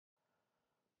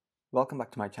Welcome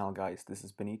back to my channel, guys. This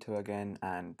is Benito again,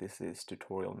 and this is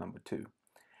tutorial number 2.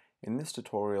 In this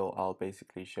tutorial, I'll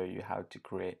basically show you how to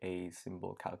create a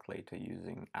symbol calculator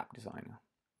using AppDesigner.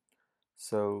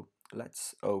 So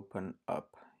let's open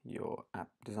up your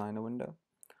AppDesigner window.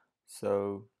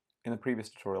 So in the previous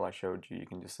tutorial I showed you, you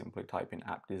can just simply type in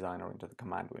AppDesigner into the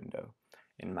command window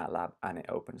in Matlab, and it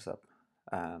opens up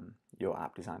your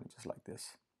AppDesigner just like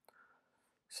this.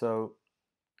 So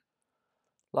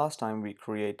last time we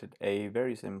created a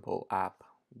very simple app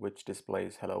which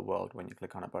displays hello world when you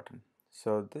click on a button.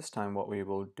 So this time what we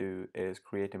will do is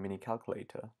create a mini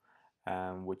calculator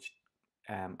which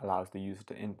allows the user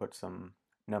to input some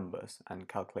numbers and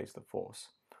calculates the force.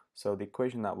 So the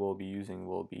equation that we'll be using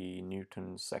will be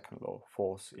Newton's second law,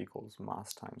 force equals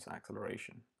mass times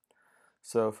acceleration.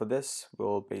 So for this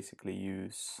we'll basically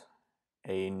use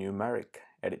a numeric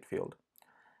edit field,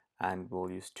 and we'll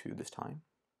use 2 this time.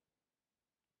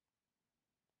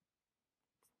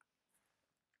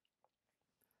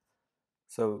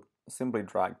 So simply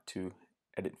drag 2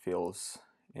 edit fields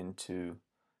into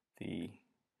the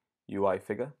UI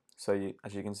figure. So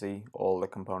as you can see, all the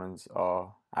components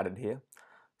are added here.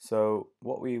 So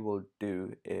what we will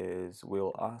do is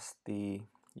we'll ask the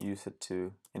user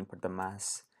to input the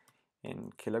mass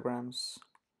in kilograms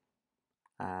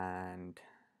and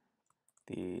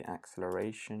the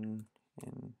acceleration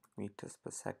in meters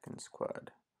per second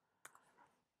squared.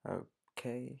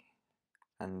 Okay,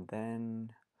 and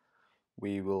then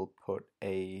we will put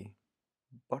a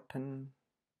button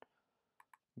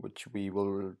which we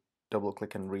will double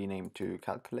click and rename to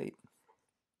calculate.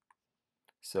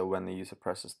 So when the user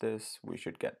presses this, we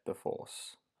should get the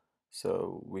force.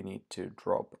 So we need to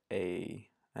drop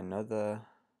another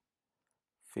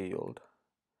field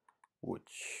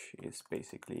which is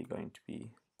basically going to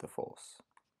be the force.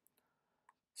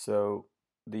 So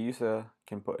the user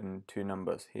can put in 2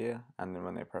 numbers here, and then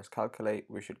when they press calculate,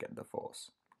 we should get the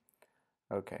force.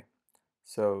 Okay,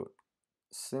 so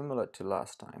similar to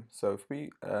last time. So if we,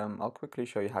 I'll quickly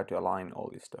show you how to align all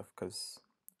this stuff because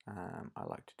I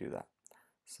like to do that.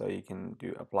 So you can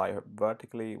do apply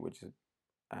vertically, which is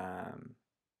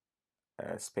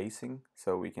spacing.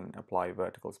 So we can apply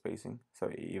vertical spacing, so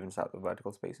it evens out the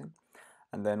vertical spacing.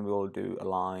 And then we'll do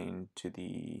align to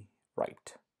the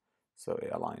right. So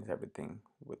it aligns everything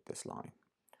with this line.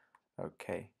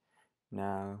 Okay,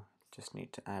 now just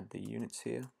need to add the units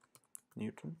here,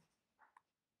 Newton.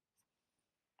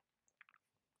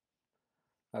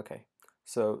 Okay,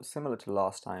 so similar to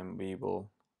last time, we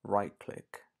will right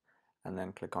click and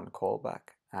then click on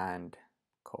callback and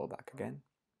callback again.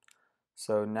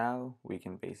 So now we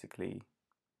can basically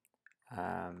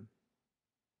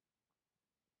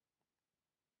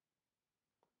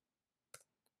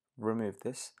remove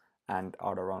this and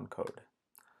add our own code.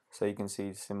 So you can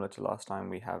see, similar to last time,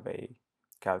 we have a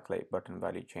calculate button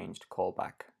value changed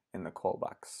callback in the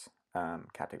callbacks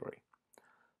category.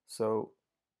 So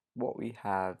what we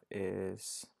have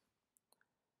is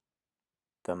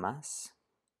the mass.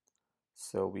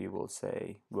 So we will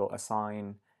say, we'll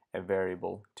assign a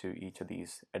variable to each of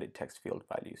these edit text field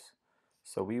values.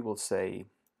 So we will say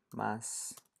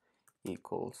mass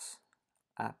equals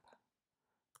app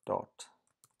dot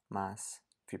mass.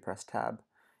 If you press tab,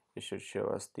 it should show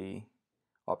us the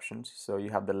options. So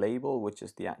you have the label, which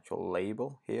is the actual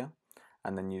label here,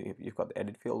 and then you've got the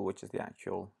edit field, which is the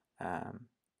actual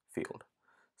field.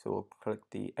 So we'll click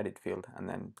the edit field and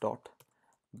then dot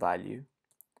value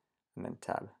and then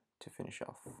tab to finish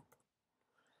off.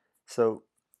 So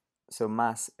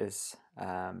mass is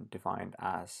defined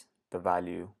as the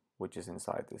value which is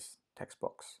inside this text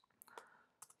box.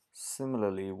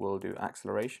 Similarly, we'll do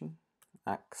acceleration,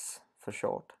 X for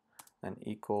short, then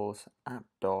equals app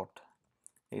dot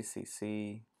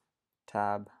acc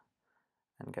tab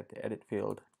and get the edit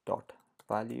field dot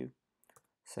value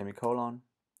semicolon.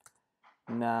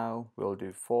 Now we'll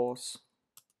do force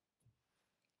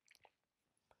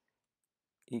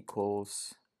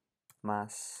equals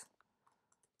mass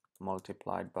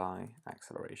multiplied by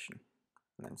acceleration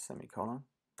and then semicolon,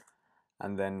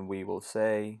 and then we will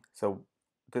say, so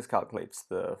this calculates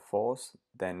the force,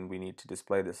 then we need to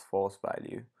display this force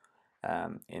value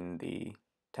in the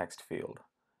text field,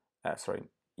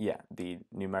 the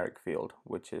numeric field,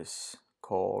 which is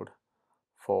called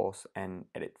force and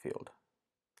edit field.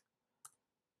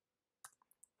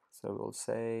 So we'll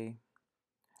say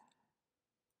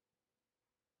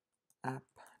app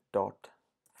dot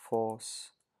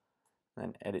force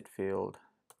then edit field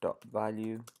dot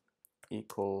value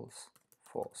equals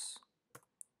force.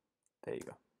 There you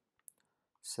go.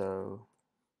 So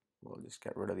we'll just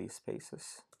get rid of these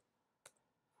spaces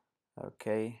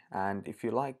Okay, and if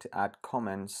you like to add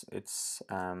comments, it's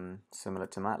similar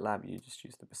to Matlab. You just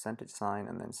use the percentage sign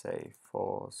and then say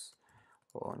force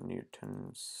or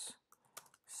Newton's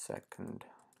second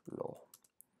law,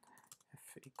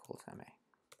 F equals ma.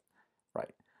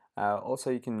 Right. Also,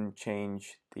 you can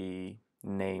change the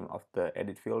name of the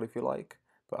edit field if you like,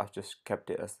 but I've just kept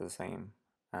it as the same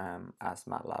as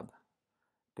Matlab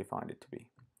defined it to be.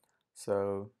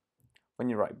 So when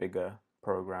you write bigger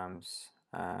programs,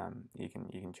 you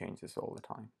can change this all the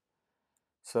time.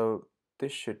 So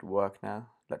this should work now.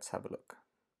 Let's have a look.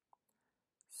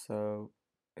 So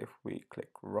if we click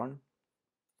run,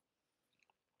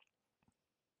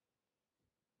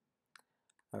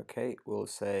 okay, we'll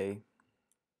say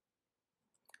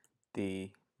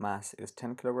the mass is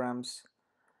 10 kilograms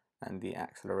and the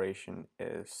acceleration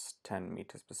is 10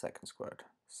 meters per second squared.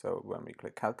 So when we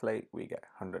click calculate, we get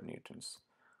 100 newtons,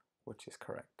 which is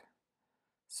correct.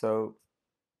 So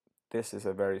this is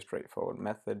a very straightforward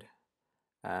method.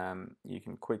 You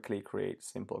can quickly create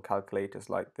simple calculators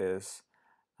like this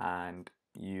and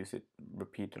use it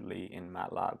repeatedly in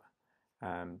Matlab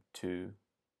to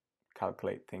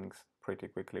calculate things pretty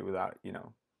quickly without,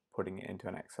 putting it into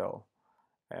an Excel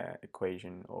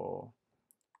equation or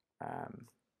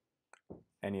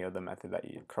any other method that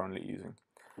you're currently using.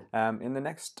 In the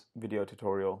next video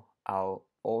tutorial, I'll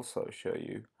also show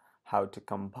you how to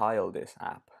compile this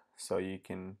app so you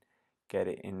can get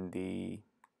it in the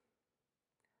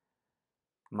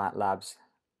Matlab's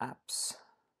apps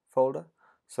folder.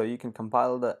 So you can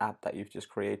compile the app that you've just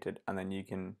created, and then you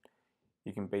can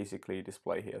basically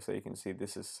display here. So you can see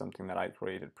this is something that I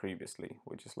created previously,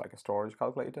 which is like a storage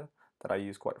calculator that I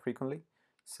use quite frequently.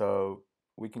 So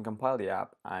we can compile the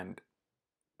app and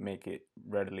make it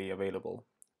readily available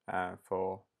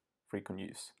for frequent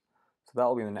use. So that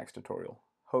will be in the next tutorial.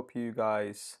 Hope you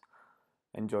guys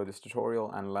enjoy this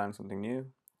tutorial and learn something new.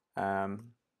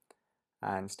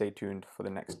 And stay tuned for the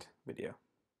next video.